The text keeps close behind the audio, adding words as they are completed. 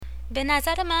به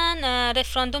نظر من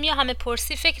رفراندوم یا همه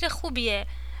پرسی فکر خوبیه.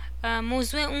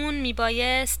 موضوع اون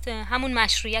میبایست همون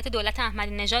مشروعیت دولت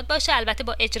احمدی نژاد باشه، البته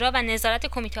با اجرا و نظارت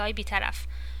کمیته های بیطرف.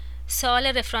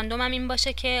 سوال رفراندوم هم این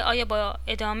باشه که آیا با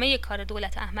ادامه کار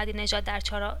دولت احمدی نژاد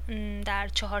در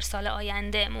 4 سال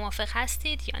آینده موافق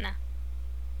هستید یا نه؟